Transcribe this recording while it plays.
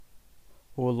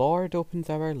O Lord, open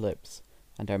our lips,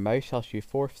 and our mouth shall shew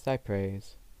forth thy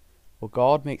praise. O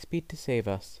God, make speed to save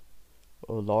us.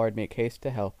 O Lord, make haste to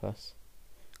help us.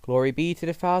 Glory be to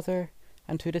the Father,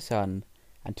 and to the Son,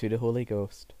 and to the Holy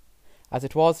Ghost, as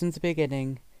it was in the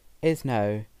beginning, is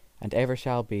now, and ever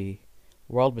shall be,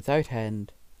 world without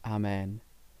end. Amen.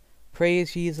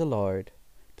 Praise ye the Lord.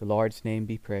 The Lord's name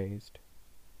be praised.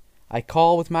 I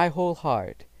call with my whole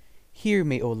heart. Hear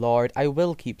me, O Lord, I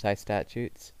will keep thy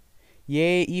statutes.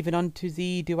 Yea, even unto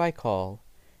thee do I call.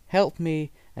 Help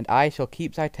me, and I shall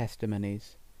keep thy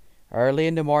testimonies. Early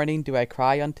in the morning do I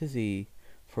cry unto thee,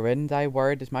 for in thy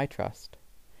word is my trust.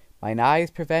 Mine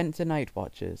eyes prevent the night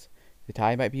watches, that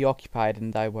I might be occupied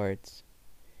in thy words.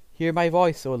 Hear my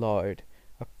voice, O Lord,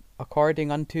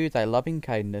 according unto thy loving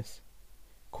kindness.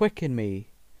 Quicken me,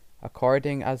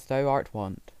 according as thou art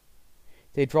wont.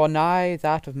 They draw nigh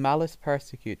that of malice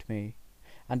persecute me,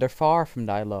 and are far from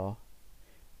thy law.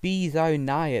 Be thou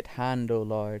nigh at hand, O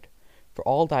Lord, for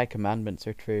all thy commandments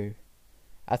are true.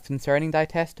 As concerning thy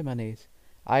testimonies,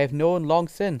 I have known long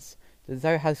since that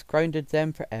thou hast grounded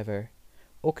them for ever.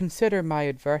 O consider my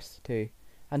adversity,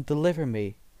 and deliver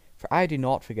me, for I do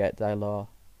not forget thy law.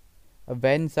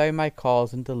 Avenge thou my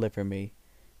cause, and deliver me.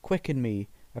 Quicken me,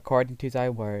 according to thy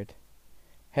word.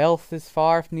 Health is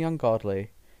far from the ungodly,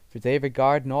 for they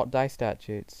regard not thy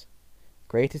statutes.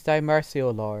 Great is thy mercy, O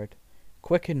Lord.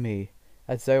 Quicken me,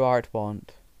 as thou art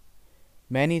wont.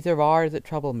 Many there are that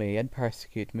trouble me, and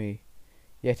persecute me,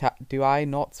 yet do I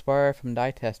not swerve from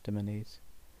thy testimonies.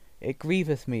 It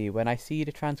grieveth me when I see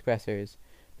the transgressors,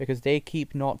 because they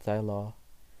keep not thy law.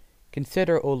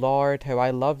 Consider, O Lord, how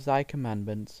I love thy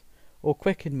commandments. O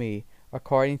quicken me,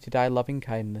 according to thy loving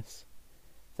kindness.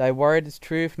 Thy word is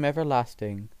true from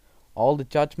everlasting. All the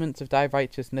judgments of thy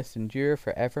righteousness endure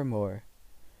for evermore.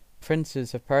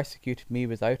 Princes have persecuted me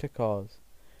without a cause,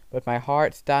 but my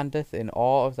heart standeth in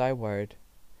awe of thy word.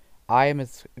 I am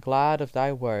as glad of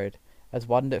thy word as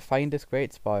one that findeth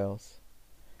great spoils.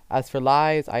 As for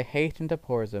lies, I hate and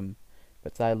abhor them,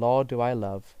 but thy law do I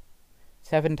love.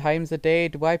 7 times a day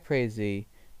do I praise thee,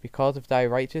 because of thy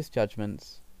righteous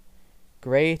judgments.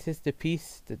 Great is the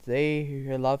peace that they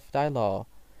who love thy law,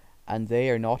 and they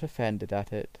are not offended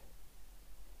at it.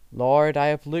 Lord, I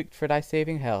have looked for thy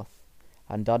saving health,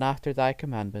 and done after thy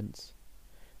commandments.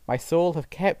 My soul hath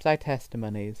kept thy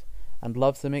testimonies, and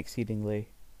loves them exceedingly.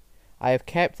 I have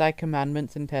kept thy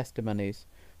commandments and testimonies,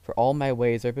 for all my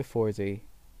ways are before thee.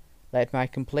 Let my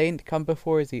complaint come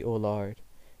before thee, O Lord.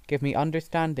 Give me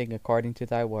understanding according to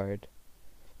thy word.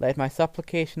 Let my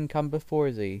supplication come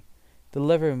before thee.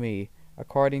 Deliver me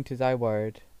according to thy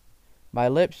word. My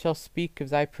lips shall speak of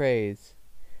thy praise,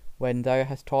 when thou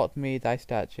hast taught me thy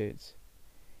statutes.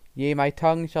 Yea, my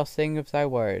tongue shall sing of thy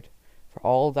word, for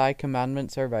all thy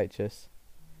commandments are righteous.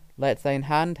 Let thine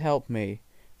hand help me,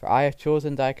 for I have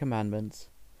chosen thy commandments.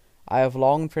 I have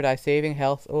longed for thy saving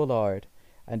health, O Lord,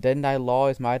 and in thy law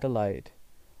is my delight.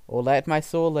 O let my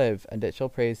soul live, and it shall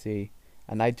praise thee,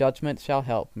 and thy judgments shall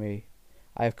help me.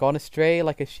 I have gone astray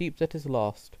like a sheep that is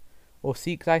lost. O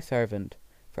seek thy servant,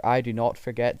 for I do not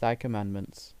forget thy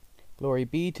commandments. Glory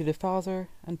be to the Father,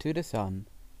 and to the Son,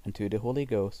 and to the Holy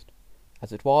Ghost,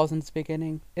 as it was in the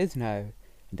beginning, is now,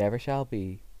 and ever shall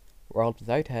be, world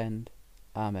without end.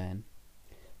 Amen.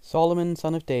 Solomon,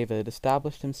 son of David,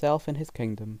 established himself in his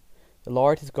kingdom. The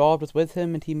Lord his God was with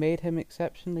him, and he made him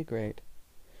exceptionally great.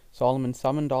 Solomon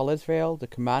summoned all Israel, the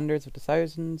commanders of the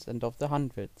thousands and of the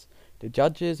hundreds, the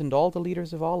judges and all the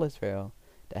leaders of all Israel,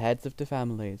 the heads of the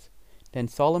families. Then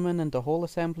Solomon and the whole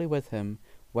assembly with him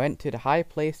went to the high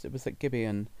place that was at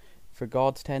Gibeon, for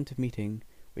God's tent of meeting,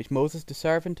 which Moses the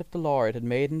servant of the Lord had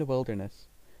made in the wilderness,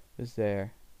 was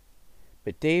there.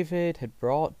 But David had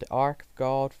brought the ark of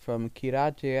God from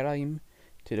Kiriath-jearim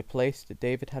to the place that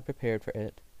David had prepared for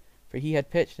it, for he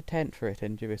had pitched a tent for it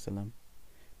in Jerusalem.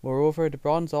 Moreover, the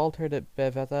bronze altar that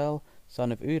Bezalel,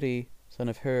 son of Uri, son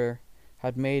of Hur,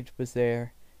 had made was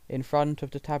there, in front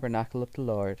of the tabernacle of the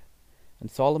Lord. And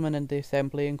Solomon and the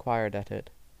assembly inquired at it.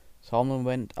 Solomon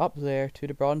went up there to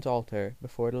the bronze altar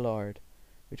before the Lord,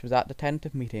 which was at the tent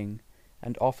of meeting,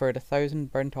 and offered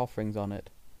 1,000 burnt offerings on it.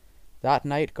 That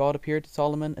night God appeared to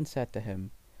Solomon and said to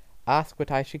him, Ask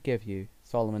what I should give you.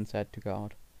 Solomon said to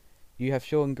God, You have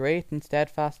shown great and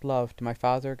steadfast love to my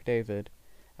father David,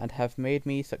 and have made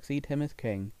me succeed him as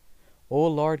king. O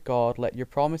Lord God, let your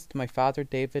promise to my father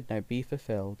David now be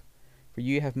fulfilled, for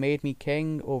you have made me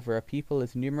king over a people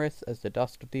as numerous as the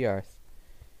dust of the earth.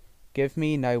 Give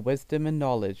me now wisdom and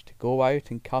knowledge to go out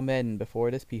and come in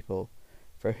before this people,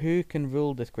 for who can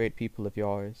rule this great people of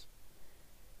yours?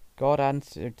 God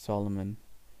answered Solomon,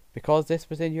 Because this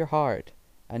was in your heart,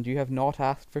 and you have not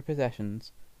asked for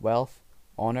possessions, wealth,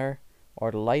 honor,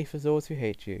 or the life of those who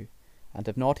hate you, and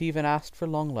have not even asked for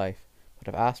long life, but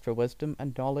have asked for wisdom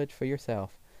and knowledge for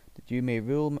yourself, that you may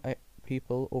rule my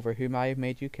people over whom I have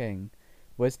made you king.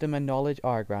 Wisdom and knowledge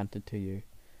are granted to you.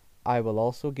 I will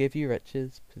also give you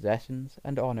riches, possessions,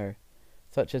 and honor,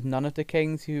 such as none of the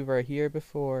kings who were here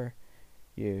before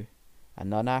you, and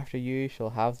none after you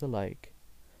shall have the like.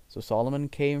 So Solomon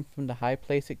came from the high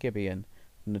place at Gibeon,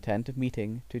 from the tent of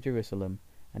meeting, to Jerusalem,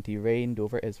 and he reigned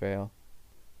over Israel.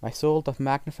 My soul doth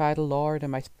magnify the Lord,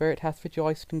 and my spirit hath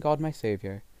rejoiced in God my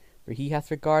Saviour, for he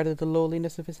hath regarded the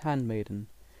lowliness of his handmaiden.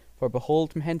 For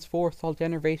behold, from henceforth all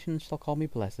generations shall call me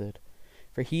blessed.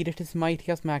 For he that is mighty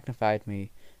hath magnified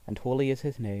me, and holy is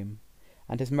his name.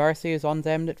 And his mercy is on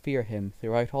them that fear him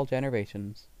throughout all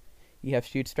generations. He hath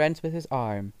shewed strength with his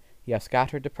arm, he hath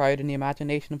scattered the proud in the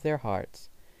imagination of their hearts.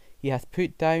 He hath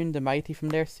put down the mighty from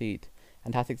their seat,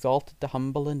 and hath exalted the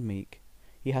humble and meek.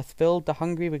 He hath filled the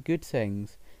hungry with good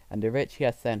things, and the rich he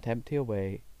hath sent empty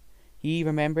away. He,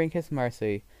 remembering his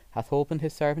mercy, hath opened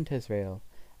his servant Israel,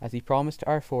 as he promised to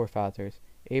our forefathers,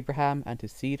 Abraham and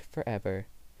his seed for ever.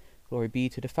 Glory be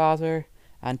to the Father,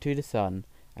 and to the Son,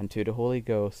 and to the Holy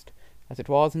Ghost, as it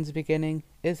was in the beginning,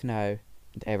 is now,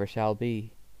 and ever shall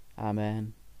be.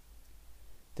 Amen.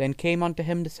 Then came unto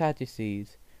him the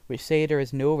Sadducees, which say there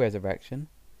is no resurrection.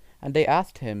 And they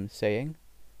asked him, saying,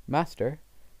 Master,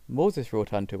 Moses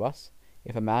wrote unto us,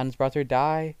 if a man's brother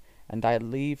die, and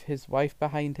leave his wife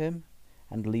behind him,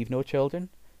 and leave no children,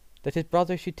 that his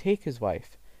brother should take his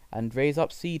wife, and raise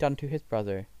up seed unto his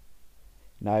brother.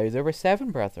 Now there were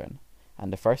 7 brethren,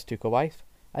 and the first took a wife,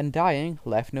 and dying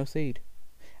left no seed.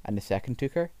 And the second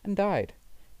took her, and died,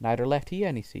 neither left he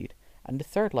any seed, and the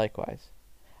third likewise.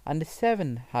 And the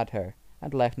 7 had her,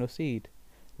 and left no seed.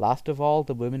 Last of all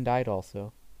the woman died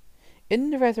also. In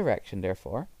the resurrection,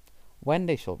 therefore, when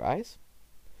they shall rise,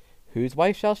 whose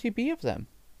wife shall she be of them?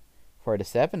 For the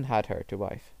 7 had her to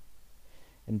wife.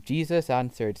 And Jesus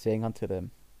answered, saying unto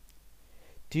them,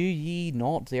 Do ye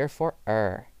not therefore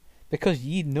err, because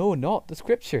ye know not the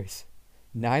Scriptures,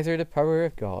 neither the power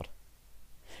of God?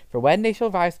 For when they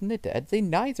shall rise from the dead, they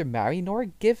neither marry nor are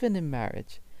given in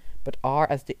marriage, but are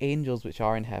as the angels which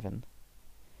are in heaven.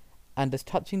 And as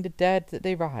touching the dead that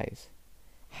they rise,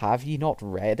 have ye not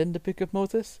read in the book of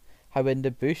Moses, how in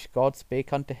the bush God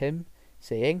spake unto him,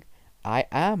 saying, I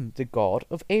am the God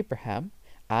of Abraham,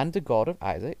 and the God of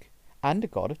Isaac, and the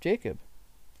God of Jacob?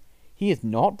 He is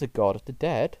not the God of the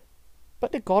dead,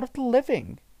 but the God of the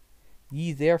living.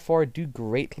 Ye therefore do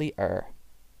greatly err.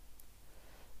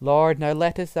 Lord, now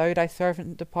lettest thou thy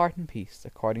servant depart in peace,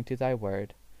 according to thy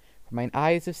word. For mine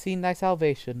eyes have seen thy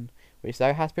salvation, which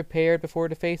thou hast prepared before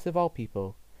the face of all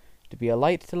people, to be a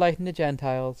light to lighten the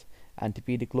Gentiles, and to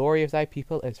be the glory of thy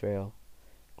people Israel.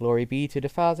 Glory be to the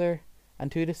Father,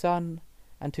 and to the Son,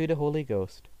 and to the Holy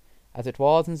Ghost, as it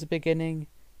was in the beginning,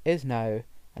 is now,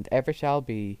 and ever shall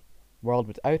be, world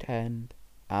without end.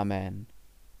 Amen.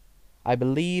 I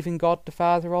believe in God the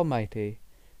Father Almighty,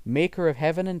 maker of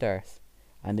heaven and earth,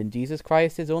 and in Jesus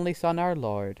Christ his only Son our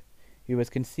Lord, who was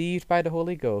conceived by the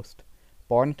Holy Ghost,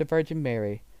 born of the Virgin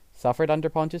Mary, suffered under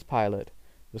Pontius Pilate,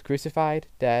 was crucified,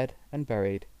 dead, and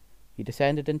buried. He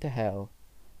descended into hell.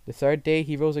 The 3rd day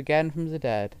he rose again from the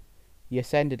dead. He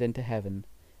ascended into heaven,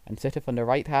 and sitteth on the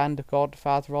right hand of God the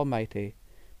Father Almighty.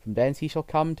 From thence he shall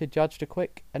come to judge the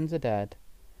quick and the dead.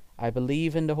 I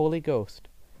believe in the Holy Ghost,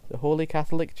 the Holy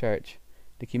Catholic Church,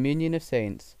 the communion of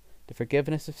saints, the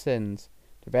forgiveness of sins,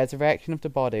 the resurrection of the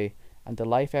body, and the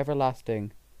life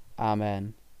everlasting.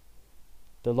 Amen.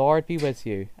 The Lord be with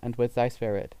you, and with thy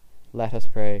spirit. Let us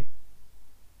pray.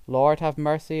 Lord, have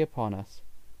mercy upon us.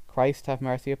 Christ, have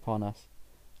mercy upon us.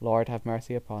 Lord, have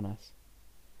mercy upon us.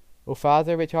 O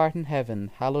Father, which art in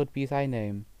heaven, hallowed be thy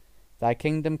name. Thy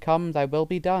kingdom come, thy will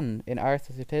be done, in earth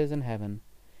as it is in heaven.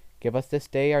 Give us this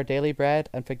day our daily bread,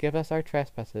 and forgive us our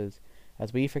trespasses,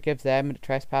 as we forgive them that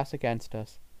trespass against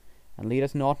us. And lead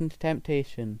us not into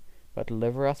temptation, but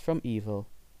deliver us from evil.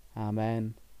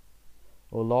 Amen.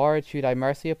 O Lord, shew thy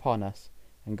mercy upon us,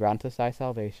 and grant us thy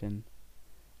salvation.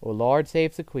 O Lord,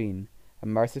 save the Queen,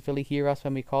 and mercifully hear us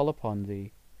when we call upon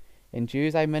thee.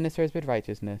 Endue thy ministers with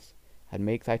righteousness, and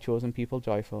make thy chosen people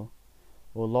joyful.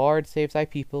 O Lord, save thy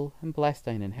people, and bless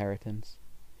thine inheritance.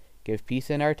 Give peace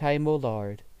in our time, O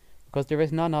Lord, because there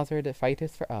is none other that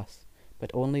fighteth for us,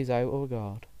 but only thou, O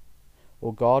God.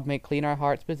 O God, make clean our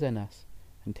hearts within us,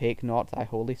 and take not thy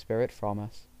Holy Spirit from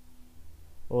us.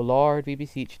 O Lord, we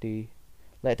beseech thee,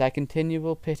 let thy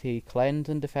continual pity cleanse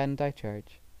and defend thy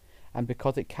church, and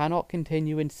because it cannot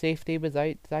continue in safety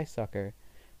without thy succour,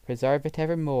 preserve it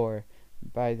evermore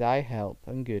by thy help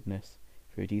and goodness,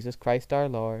 through Jesus Christ our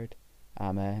Lord.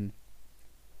 Amen.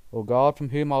 O God, from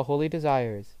whom all holy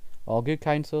desires, all good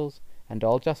counsels, and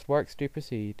all just works do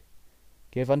proceed,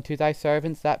 give unto thy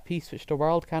servants that peace which the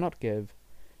world cannot give,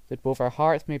 that both our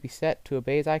hearts may be set to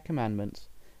obey thy commandments,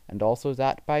 and also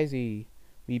that by thee,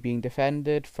 we being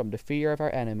defended from the fear of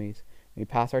our enemies, may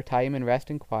pass our time in rest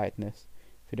and quietness,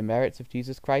 through the merits of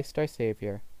Jesus Christ our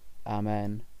Saviour.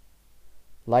 Amen.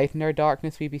 Lighten our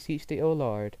darkness, we beseech thee, O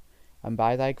Lord, and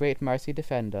by thy great mercy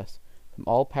defend us from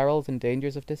all perils and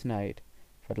dangers of this night,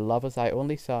 for the love of thy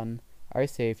only Son, our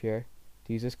Saviour,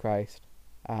 Jesus Christ.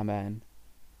 Amen.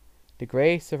 The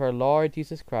grace of our Lord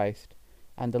Jesus Christ,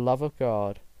 and the love of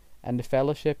God, and the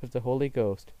fellowship of the Holy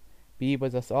Ghost, be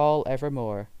with us all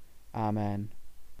evermore. Amen.